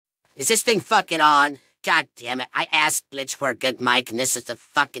Is this thing fucking on? God damn it. I asked Glitch for a good mic, and this is the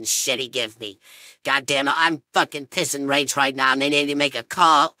fucking shit he gives me. God damn it. I'm fucking pissing rage right now, and they need to make a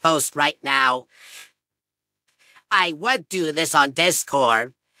post right now. I would do this on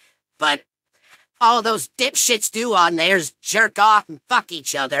Discord, but all those dipshits do on there is jerk off and fuck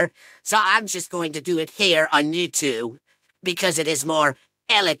each other, so I'm just going to do it here on YouTube, because it is more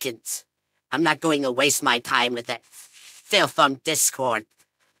elegant. I'm not going to waste my time with that filth on Discord.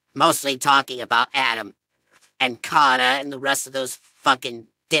 Mostly talking about Adam and Connor and the rest of those fucking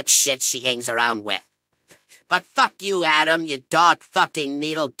dipshits she hangs around with. But fuck you, Adam, you dog-fucking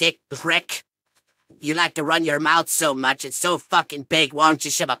needle-dick prick. You like to run your mouth so much, it's so fucking big, why don't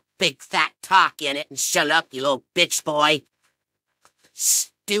you shove a big fat cock in it and shut up, you little bitch boy?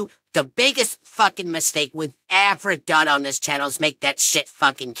 The biggest fucking mistake we've ever done on this channel is make that shit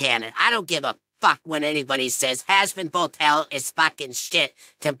fucking canon. I don't give a fuck when anybody says Has-Been Hotel is fucking shit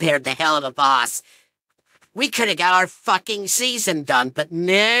compared to Hell of a Boss. We could have got our fucking season done, but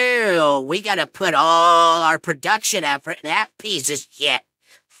no, we gotta put all our production effort in that piece of shit.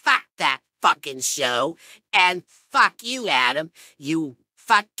 Fuck that fucking show, and fuck you, Adam, you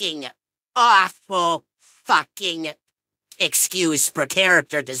fucking awful fucking excuse for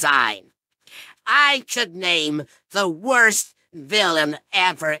character design. I could name the worst villain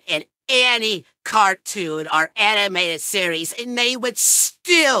ever in any cartoon or animated series, and they would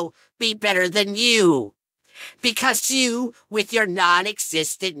still be better than you. Because you, with your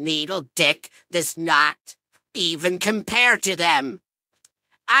non-existent needle dick, does not even compare to them.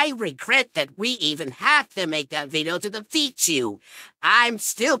 I regret that we even have to make that video to defeat you. I'm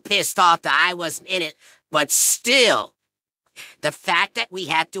still pissed off that I wasn't in it, but still. The fact that we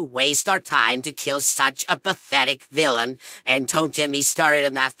had to waste our time to kill such a pathetic villain, and don't get me started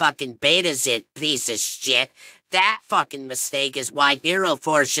on that fucking Betazit piece of shit, that fucking mistake is why Hero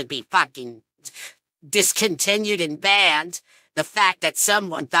Force should be fucking discontinued and banned. The fact that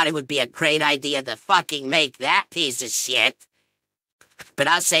someone thought it would be a great idea to fucking make that piece of shit. But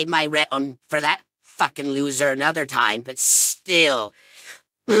I'll save my rent for that fucking loser another time, but still.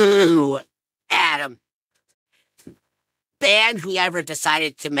 Ooh, Adam. Ban whoever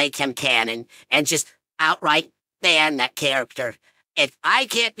decided to make him canon, and just outright ban that character. If I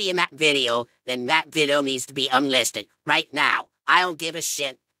can't be in that video, then that video needs to be unlisted, right now. I don't give a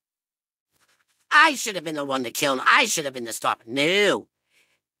shit. I should have been the one to kill him. I should have been the stopper. No.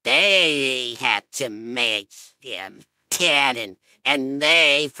 They had to make him canon, and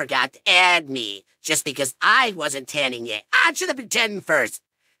they forgot to add me, just because I wasn't tanning yet. I should have been tanning first.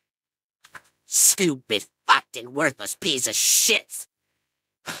 Stupid fucking worthless piece of shit.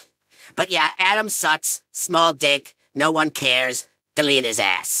 But yeah, Adam sucks, small dick, no one cares, delete his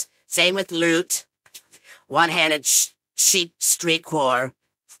ass. Same with Loot, one-handed cheap street core,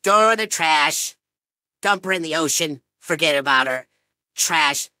 throw her in the trash, dump her in the ocean, forget about her,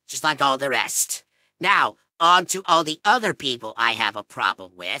 trash, just like all the rest. Now, on to all the other people I have a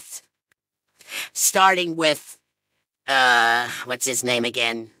problem with. Starting with, what's his name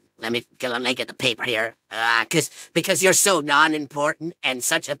again? Let me get the paper here. Because you're so non-important and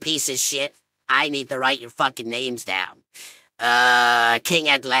such a piece of shit, I need to write your fucking names down. King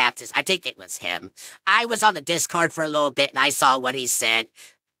Atlantis, I think it was him. I was on the Discord for a little bit and I saw what he said.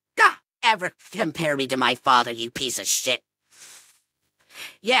 Ever compare me to my father, you piece of shit.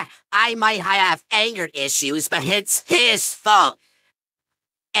 Yeah, I might have anger issues, but it's his fault.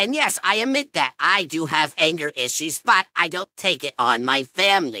 And yes, I admit that I do have anger issues, but I don't take it on my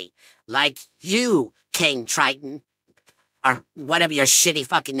family. Like you, King Triton. Or whatever your shitty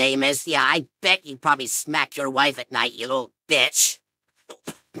fucking name is. Yeah, I bet you probably smack your wife at night, you little bitch.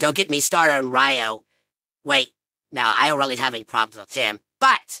 Don't get me started on Ryo. Wait, no, I don't really have any problems with him.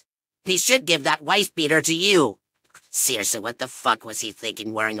 But he should give that wife beater to you. Seriously, what the fuck was he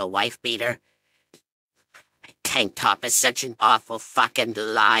thinking wearing a wife beater? Tank top is such an awful fucking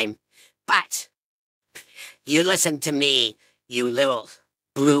lime. But you listen to me, you little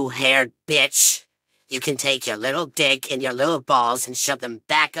blue-haired bitch. You can take your little dick and your little balls and shove them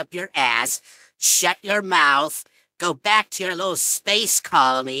back up your ass, shut your mouth, go back to your little space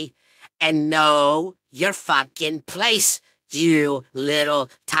colony, and know your fucking place, you little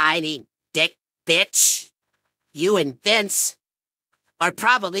tiny dick bitch. You and Vince are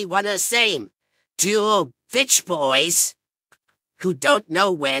probably one of the same. Dual bitch boys who don't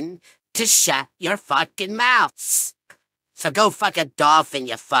know when to shut your fucking mouths. So go fuck a dolphin,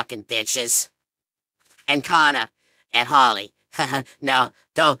 you fucking bitches. And Connor and Holly. No,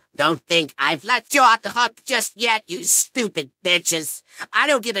 don't think I've let you off the hook just yet, you stupid bitches. I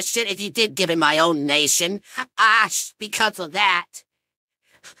don't give a shit if you did give in my own nation. Because of that,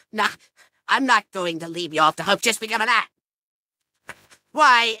 Nah, I'm not going to leave you off the hook just because of that.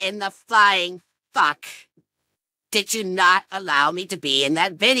 Why in the flying fuck did you not allow me to be in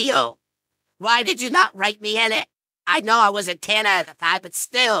that video? Why did you not write me in it? I know I wasn't canon at the time, but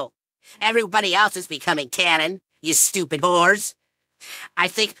still. Everybody else is becoming canon, you stupid whores. I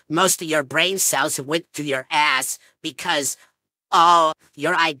think most of your brain cells went through your ass because all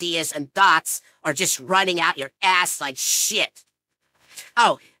your ideas and thoughts are just running out your ass like shit.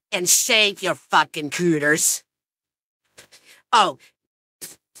 Oh, and shave your fucking cooters. Oh,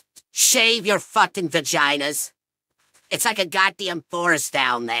 shave your fucking vaginas. It's like a goddamn forest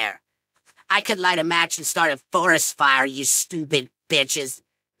down there. I could light a match and start a forest fire, you stupid bitches.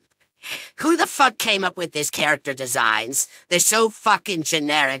 Who the fuck came up with these character designs? They're so fucking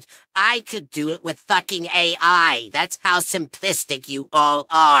generic. I could do it with fucking AI. That's how simplistic you all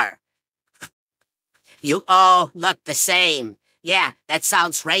are. You all look the same. Yeah, that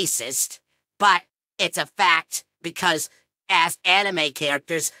sounds racist, but it's a fact because as anime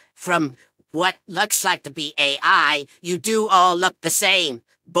characters from what looks like to be AI, you do all look the same.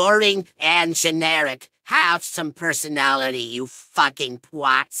 Boring and generic. Have some personality, you fucking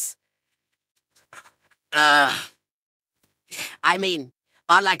twats. I mean,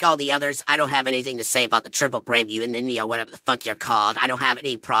 unlike all the others, I don't have anything to say about the triple brave unity or whatever the fuck you're called. I don't have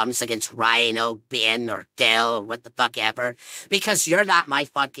any problems against Rhino, Ben, or Dell, or what the fuck ever, because you're not my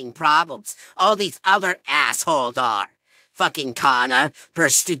fucking problems. All these other assholes are. Fucking Kana, her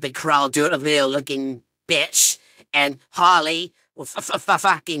stupid crawl doodle-looking bitch, and Holly,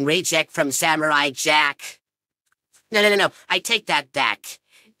 fucking reject from Samurai Jack. No, I take that back.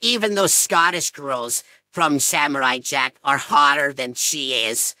 Even those Scottish girls from Samurai Jack are hotter than she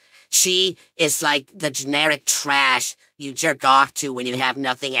is. She is like the generic trash you jerk off to when you have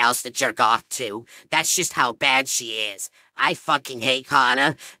nothing else to jerk off to. That's just how bad she is. I fucking hate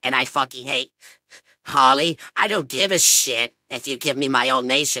Kana, and I fucking hate Holly. I don't give a shit if you give me my own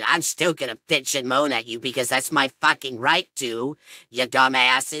nation. I'm still gonna bitch and moan at you because that's my fucking right to, you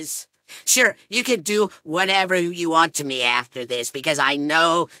dumbasses. Sure, you can do whatever you want to me after this, because I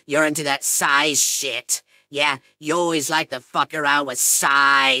know you're into that size shit. Yeah, you always like to fuck around with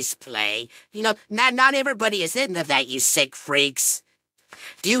size play. You know, not everybody is into that, you sick freaks.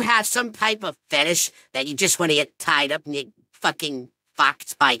 Do you have some type of fetish that you just want to get tied up and get fucking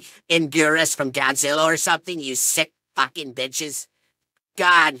fucked by Indurus from Godzilla or something, you sick fucking bitches?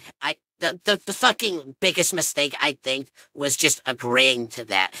 God, The fucking biggest mistake, I think, was just agreeing to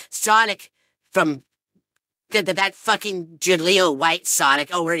that. Sonic from that fucking Jaleel White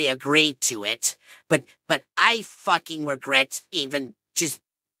Sonic already agreed to it. But I fucking regret even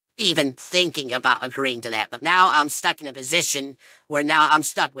thinking about agreeing to that. But now I'm stuck in a position where now I'm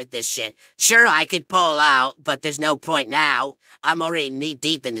stuck with this shit. Sure, I could pull out, but there's no point now. I'm already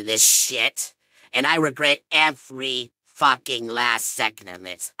knee-deep into this shit. And I regret every fucking last second of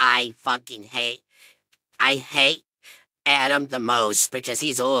this. I hate Adam the most because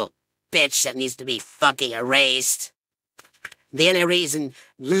he's a little bitch that needs to be fucking erased. The only reason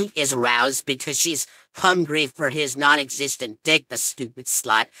Luke is aroused because she's hungry for his non-existent dick, the stupid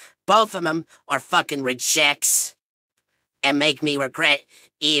slut. Both of them are fucking rejects and make me regret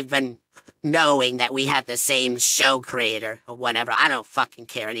even knowing that we have the same show creator or whatever. I don't fucking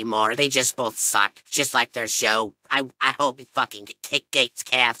care anymore. They just both suck, just like their show. I hope it fucking gets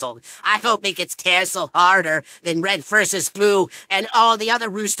canceled. I hope it gets canceled harder than Red vs. Blue and all the other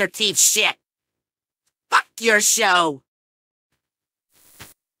Rooster Teeth shit. Fuck your show.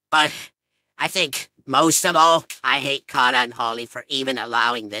 But I think most of all, I hate Kana and Holly for even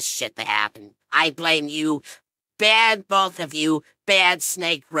allowing this shit to happen. I blame you. Bad both of you. Bad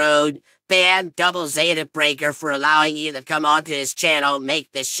Snake Road. Bad Double Zeta Breaker for allowing you to come onto his channel and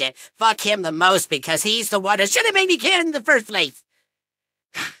make this shit. Fuck him the most because he's the one that should have made me kid in the first place.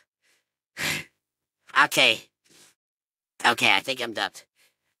 Okay, I think I'm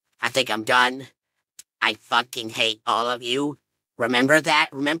done. I fucking hate all of you. Remember that?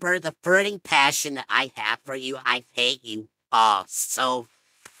 Remember the burning passion that I have for you? I hate you all so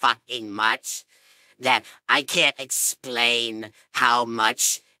fucking much that I can't explain how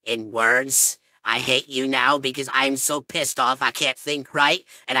much in words. I hate you now because I'm so pissed off I can't think right,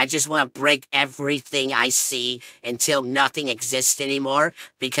 and I just want to break everything I see until nothing exists anymore,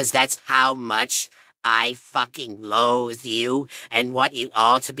 because that's how much I fucking loathe you and want you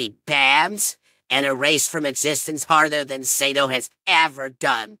all to be banned and erased from existence harder than Sato has ever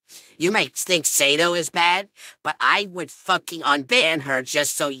done. You may think Sato is bad, but I would fucking unban her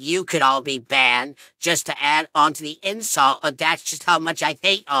just so you could all be banned, just to add on to the insult, and that's just how much I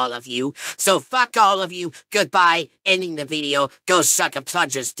hate all of you. So fuck all of you, goodbye, ending the video, go suck a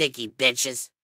plunger's dicky, bitches.